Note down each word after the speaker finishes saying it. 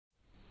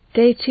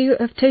Day 2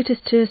 of Totus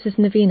Tuus'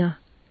 Novena,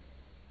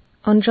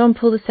 on John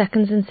Paul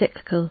II's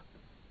encyclical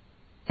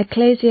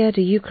Ecclesia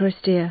de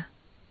Eucharistia.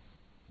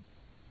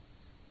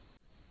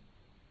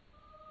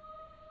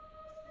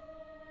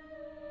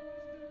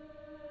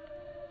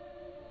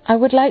 I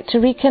would like to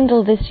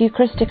rekindle this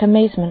Eucharistic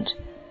amazement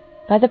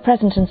by the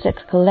present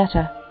encyclical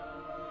letter,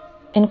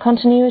 in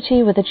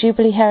continuity with the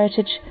Jubilee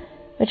heritage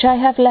which I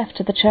have left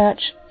to the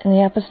Church in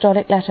the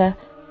Apostolic letter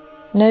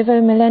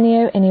Novo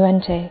Millennio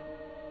Inuente,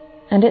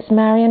 and its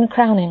Marian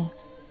crowning,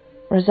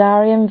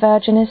 Rosarium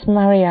Virginis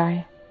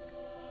Mariae.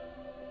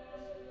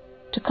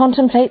 To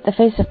contemplate the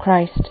face of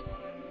Christ,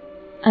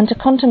 and to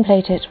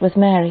contemplate it with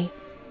Mary,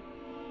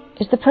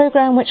 is the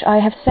programme which I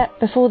have set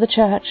before the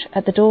Church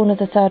at the dawn of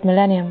the third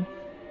millennium,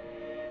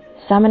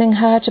 summoning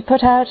her to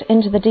put out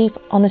into the deep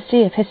on the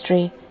sea of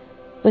history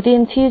with the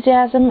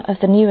enthusiasm of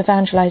the new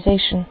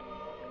evangelization.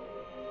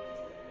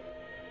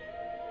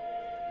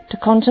 To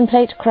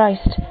contemplate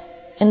Christ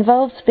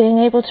involves being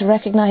able to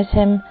recognize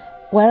him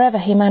wherever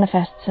he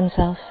manifests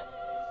himself,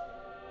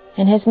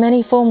 in his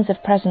many forms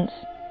of presence,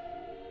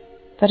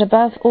 but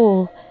above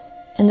all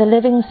in the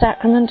living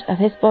sacrament of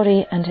his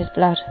body and his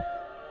blood.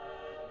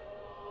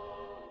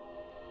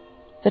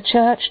 The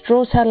Church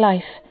draws her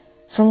life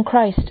from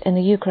Christ in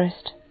the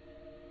Eucharist.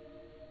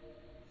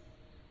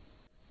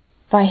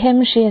 By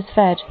him she is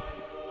fed,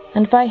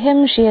 and by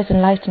him she is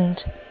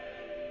enlightened.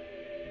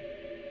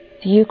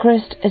 The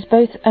Eucharist is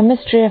both a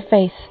mystery of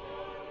faith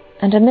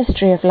and a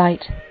mystery of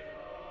light.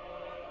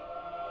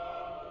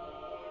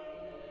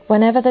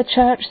 Whenever the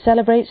Church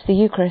celebrates the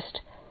Eucharist,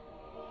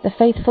 the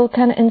faithful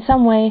can in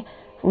some way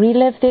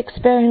relive the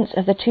experience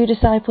of the two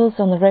disciples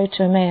on the road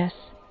to Emmaus.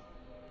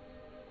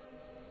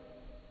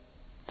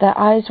 Their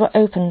eyes were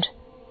opened,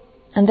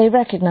 and they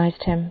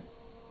recognized him.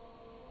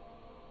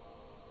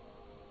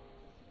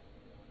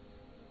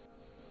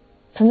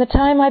 From the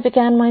time I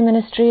began my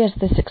ministry as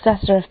the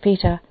successor of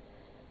Peter,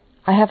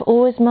 I have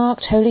always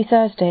marked Holy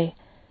Thursday,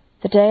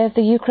 the day of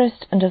the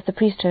Eucharist and of the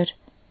priesthood,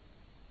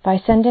 by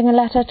sending a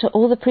letter to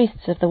all the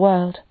priests of the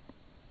world.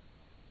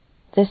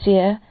 This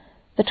year,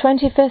 the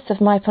 25th of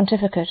my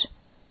pontificate,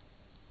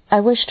 I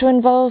wish to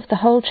involve the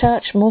whole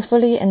Church more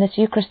fully in this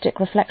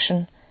Eucharistic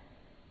reflection,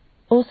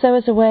 also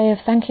as a way of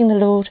thanking the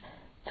Lord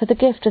for the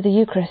gift of the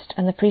Eucharist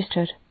and the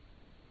priesthood,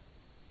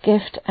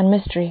 gift and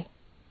mystery.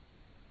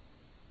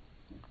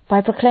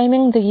 By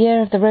proclaiming the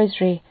year of the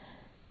Rosary,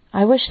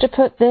 I wish to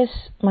put this,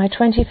 my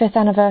 25th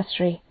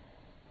anniversary,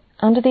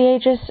 under the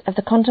aegis of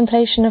the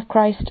contemplation of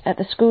Christ at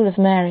the school of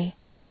Mary.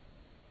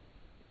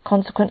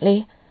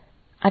 Consequently,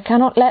 I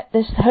cannot let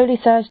this Holy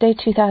Thursday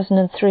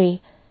 2003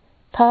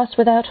 pass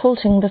without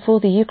halting before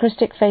the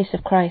Eucharistic face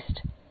of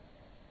Christ,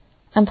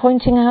 and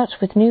pointing out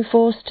with new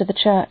force to the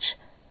Church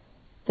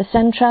the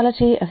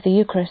centrality of the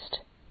Eucharist.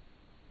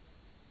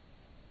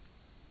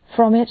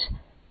 From it,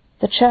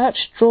 the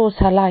Church draws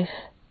her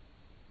life.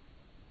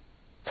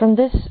 From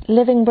this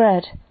living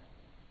bread,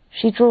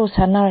 she draws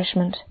her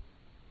nourishment.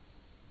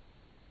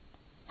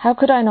 How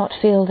could I not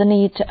feel the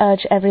need to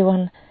urge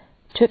everyone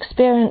to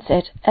experience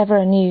it ever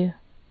anew?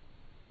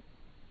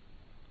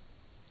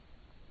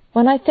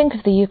 When I think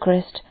of the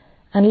Eucharist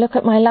and look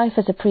at my life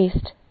as a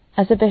priest,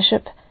 as a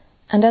bishop,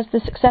 and as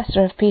the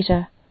successor of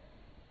Peter,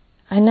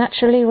 I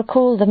naturally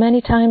recall the many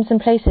times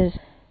and places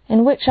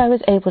in which I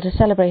was able to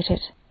celebrate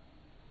it.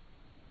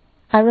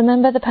 I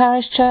remember the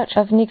parish church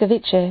of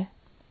Nigowice,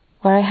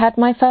 where I had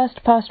my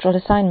first pastoral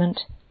assignment,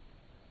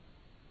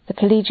 the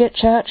collegiate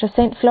church of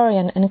St.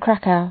 Florian in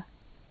Krakow,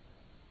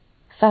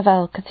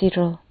 Wawel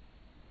Cathedral,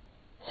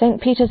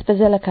 St. Peter's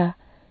Basilica,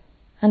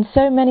 and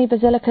so many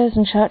basilicas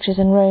and churches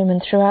in Rome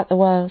and throughout the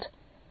world.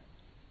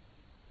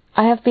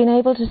 I have been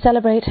able to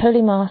celebrate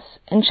Holy Mass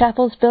in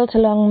chapels built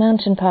along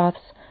mountain paths,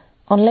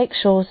 on lake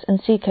shores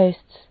and sea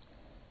coasts.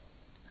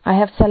 I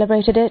have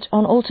celebrated it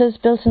on altars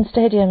built in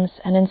stadiums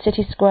and in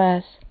city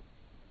squares.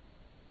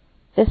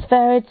 This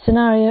varied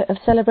scenario of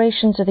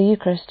celebrations of the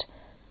Eucharist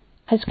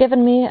has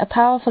given me a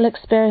powerful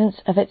experience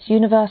of its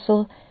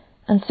universal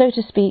and, so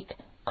to speak,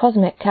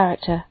 cosmic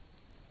character.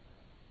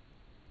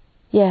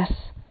 Yes,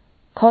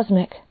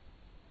 cosmic,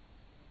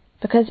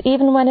 because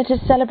even when it is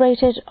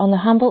celebrated on the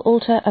humble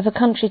altar of a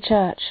country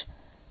church,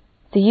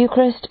 the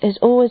Eucharist is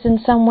always in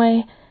some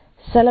way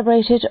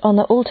celebrated on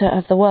the altar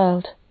of the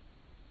world.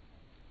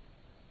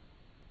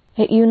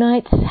 It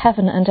unites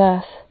heaven and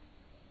earth.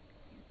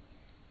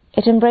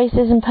 It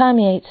embraces and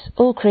permeates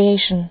all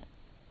creation.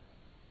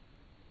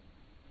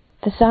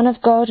 The Son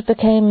of God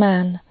became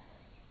man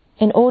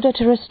in order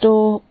to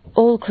restore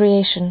all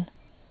creation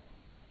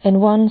in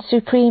one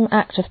supreme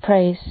act of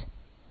praise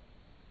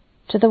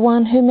to the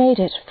one who made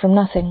it from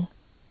nothing.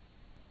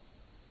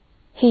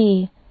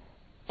 He,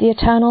 the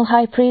eternal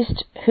High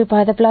Priest who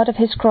by the blood of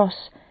his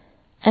cross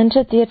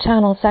entered the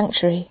eternal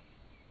sanctuary,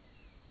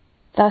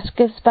 thus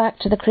gives back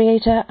to the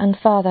Creator and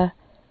Father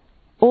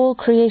all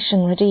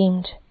creation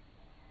redeemed.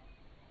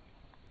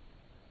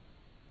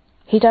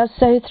 He does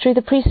so through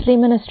the priestly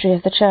ministry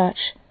of the Church,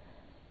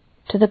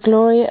 to the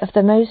glory of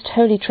the Most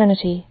Holy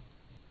Trinity.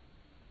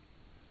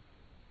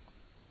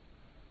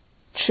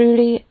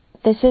 Truly,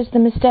 This is the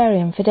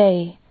mysterium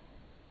fidei,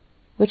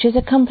 which is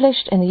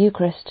accomplished in the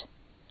Eucharist.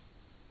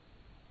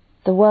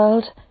 The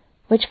world,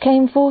 which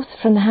came forth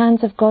from the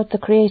hands of God the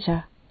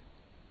Creator,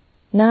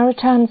 now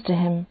returns to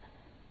him,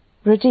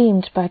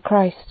 redeemed by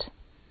Christ.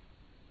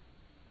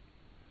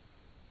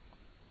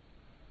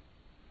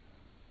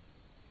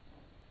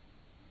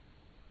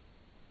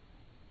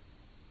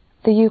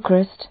 The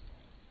Eucharist,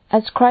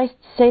 as Christ's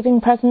saving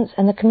presence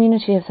in the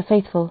community of the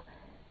faithful,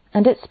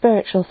 and its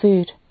spiritual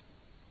food,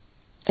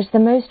 is the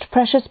most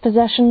precious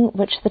possession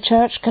which the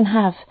Church can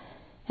have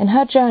in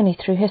her journey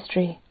through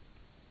history.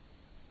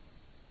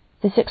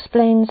 This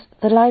explains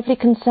the lively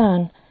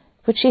concern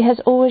which she has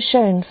always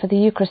shown for the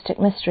Eucharistic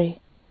mystery,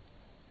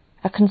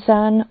 a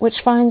concern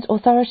which finds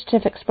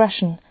authoritative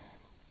expression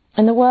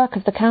in the work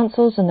of the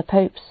councils and the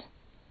popes.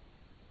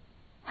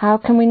 How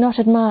can we not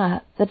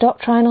admire the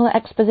doctrinal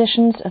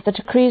expositions of the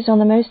decrees on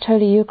the Most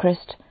Holy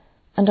Eucharist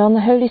and on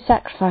the Holy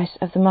Sacrifice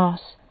of the Mass,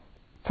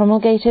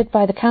 promulgated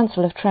by the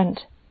Council of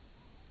Trent?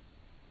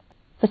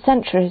 For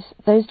centuries,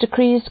 those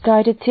decrees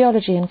guided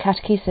theology and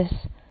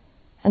catechesis,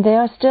 and they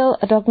are still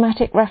a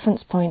dogmatic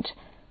reference point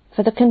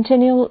for the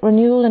continual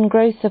renewal and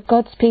growth of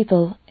God's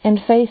people in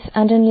faith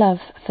and in love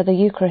for the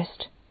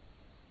Eucharist.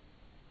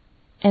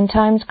 In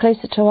times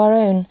closer to our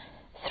own,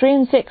 3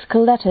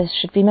 encyclical letters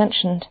should be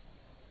mentioned.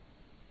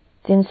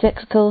 The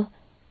encyclical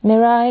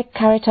Mirae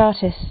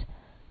Caritatis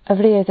of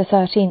Leo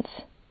XIII,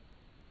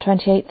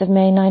 28th of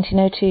May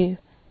 1902,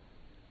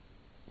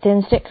 the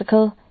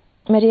encyclical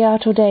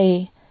Mediator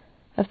Dei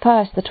of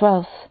Pius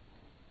XII,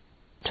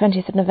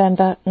 20th of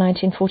November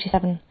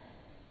 1947,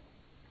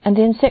 and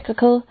the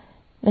encyclical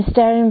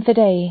Mysterium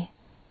Fidei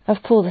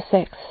of Paul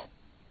VI,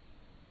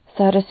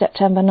 3rd of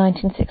September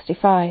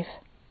 1965.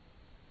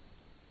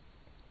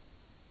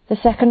 The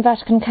Second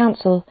Vatican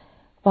Council,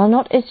 while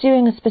not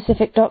issuing a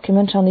specific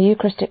document on the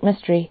Eucharistic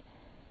mystery,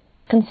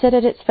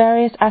 considered its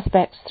various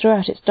aspects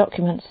throughout its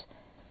documents,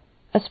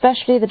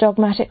 especially the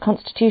dogmatic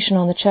constitution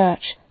on the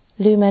Church,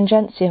 Lumen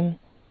Gentium,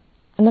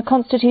 and the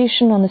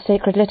constitution on the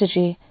sacred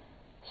liturgy,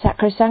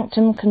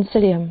 Sacrosanctum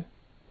Concilium.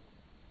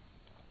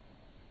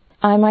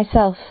 I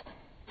myself,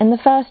 in the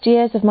first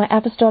years of my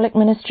apostolic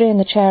ministry in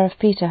the chair of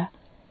Peter,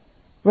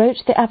 wrote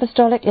the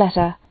apostolic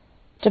letter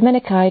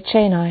Dominici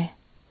Cenae,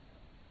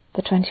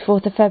 the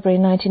 24th of February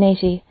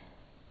 1980,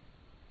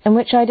 in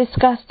which I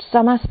discussed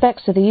some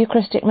aspects of the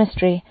Eucharistic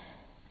mystery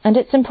and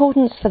its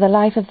importance for the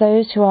life of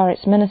those who are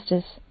its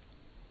ministers.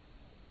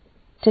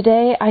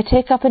 Today I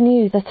take up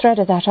anew the thread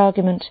of that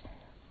argument,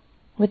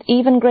 with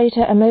even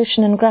greater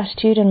emotion and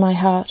gratitude in my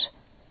heart,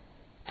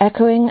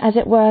 echoing, as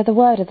it were, the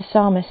word of the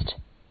psalmist.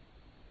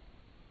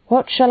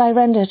 What shall I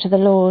render to the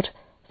Lord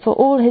for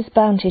all his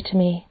bounty to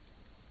me?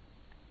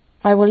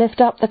 I will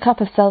lift up the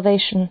cup of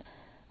salvation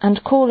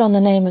and call on the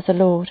name of the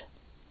Lord.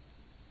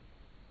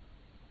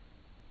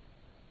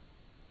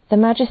 The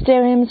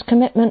Magisterium's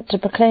commitment to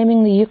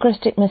proclaiming the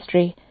Eucharistic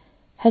mystery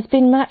has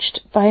been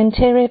matched by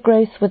interior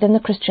growth within the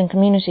Christian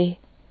community.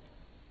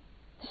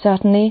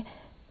 Certainly,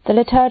 the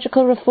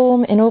liturgical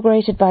reform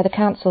inaugurated by the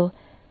Council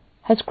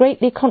has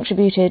greatly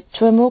contributed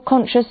to a more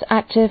conscious,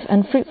 active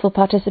and fruitful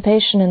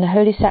participation in the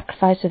holy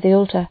sacrifice of the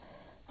altar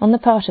on the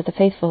part of the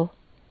faithful.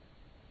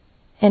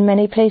 In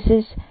many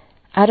places,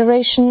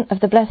 adoration of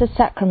the Blessed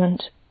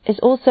Sacrament is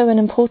also an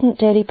important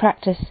daily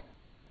practice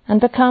and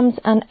becomes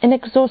an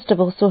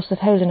inexhaustible source of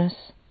holiness.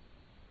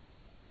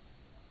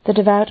 The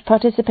devout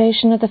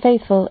participation of the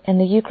faithful in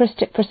the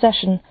Eucharistic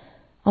procession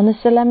on the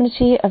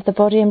solemnity of the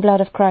body and blood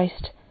of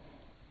Christ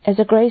is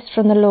a grace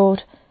from the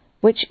Lord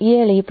which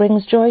yearly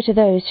brings joy to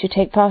those who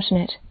take part in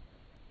it.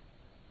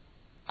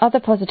 Other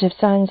positive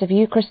signs of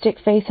Eucharistic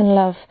faith and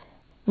love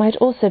might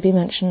also be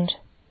mentioned.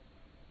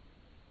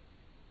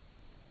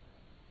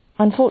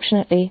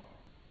 Unfortunately,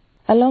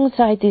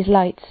 alongside these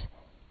lights,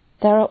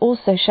 there are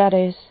also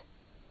shadows.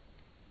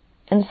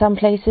 In some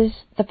places,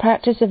 the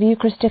practice of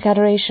Eucharistic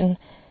adoration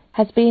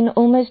has been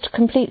almost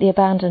completely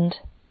abandoned.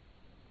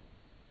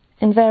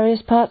 In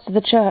various parts of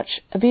the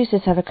Church,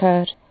 abuses have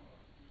occurred,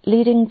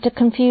 leading to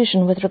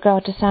confusion with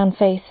regard to sound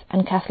faith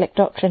and Catholic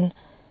doctrine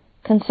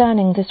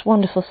concerning this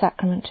wonderful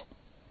sacrament.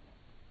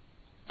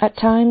 At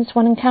times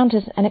one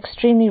encounters an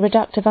extremely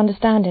reductive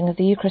understanding of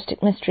the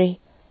Eucharistic mystery.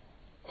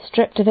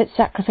 Stripped of its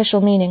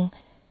sacrificial meaning,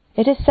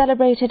 it is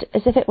celebrated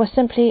as if it were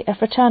simply a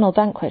fraternal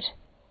banquet.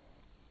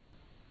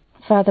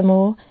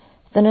 Furthermore,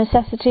 the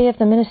necessity of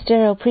the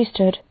ministerial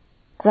priesthood,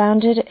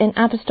 grounded in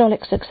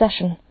apostolic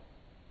succession,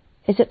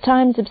 is at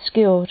times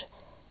obscured,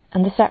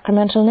 and the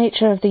sacramental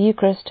nature of the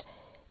Eucharist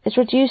is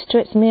reduced to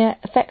its mere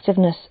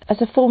effectiveness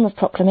as a form of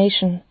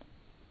proclamation.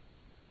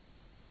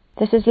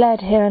 This has led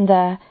here and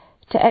there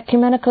to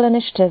ecumenical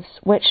initiatives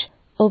which,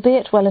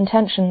 albeit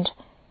well-intentioned,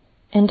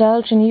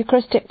 indulge in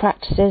Eucharistic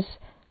practices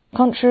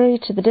contrary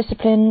to the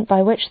discipline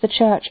by which the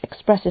Church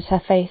expresses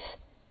her faith.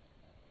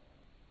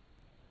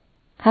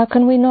 How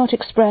can we not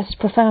express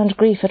profound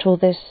grief at all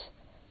this?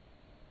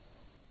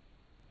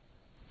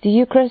 The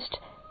Eucharist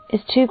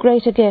is too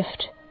great a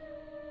gift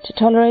to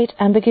tolerate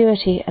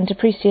ambiguity and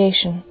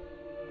depreciation.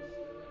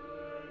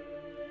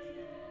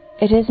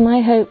 It is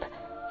my hope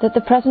that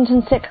the present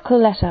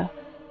encyclical letter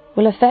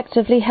will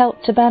effectively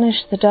help to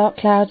banish the dark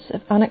clouds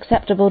of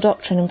unacceptable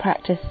doctrine and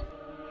practice,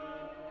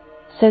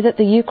 so that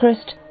the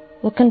Eucharist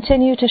will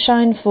continue to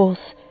shine forth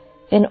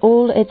in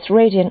all its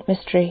radiant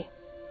mystery.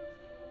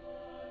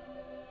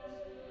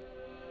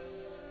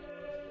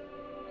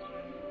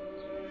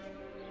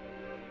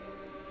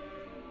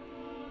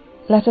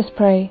 Let us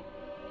pray.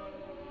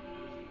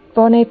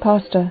 Bone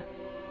Pastor,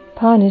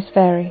 panis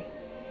veri,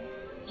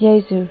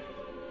 Jesu,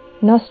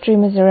 nostri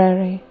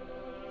miserere.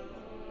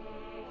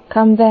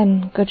 Come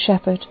then, Good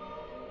Shepherd,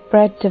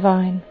 Bread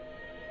divine,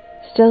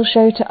 still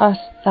show to us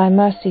thy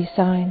mercy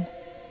sign.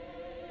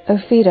 O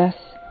feed us,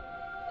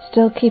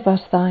 still keep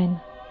us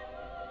thine,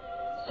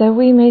 so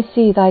we may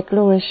see thy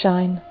glories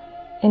shine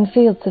in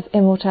fields of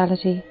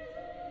immortality.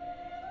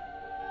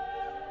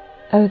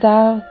 O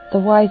thou, the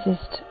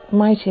wisest,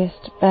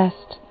 mightiest,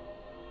 best,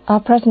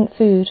 our present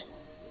food,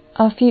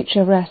 our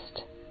future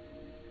rest,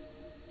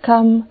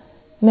 come,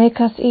 make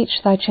us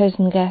each thy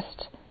chosen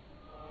guest,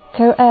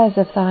 co-heirs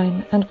of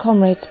thine and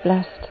comrades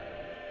blessed,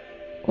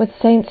 with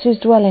saints whose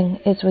dwelling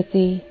is with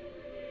thee.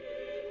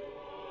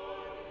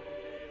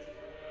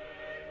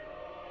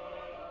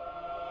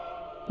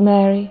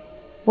 Mary,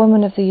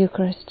 Woman of the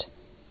Eucharist,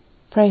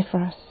 pray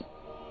for us.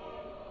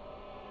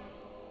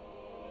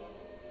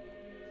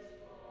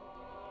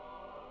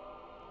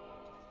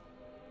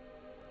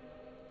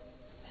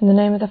 In the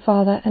name of the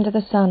Father, and of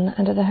the Son,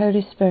 and of the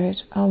Holy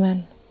Spirit.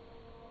 Amen.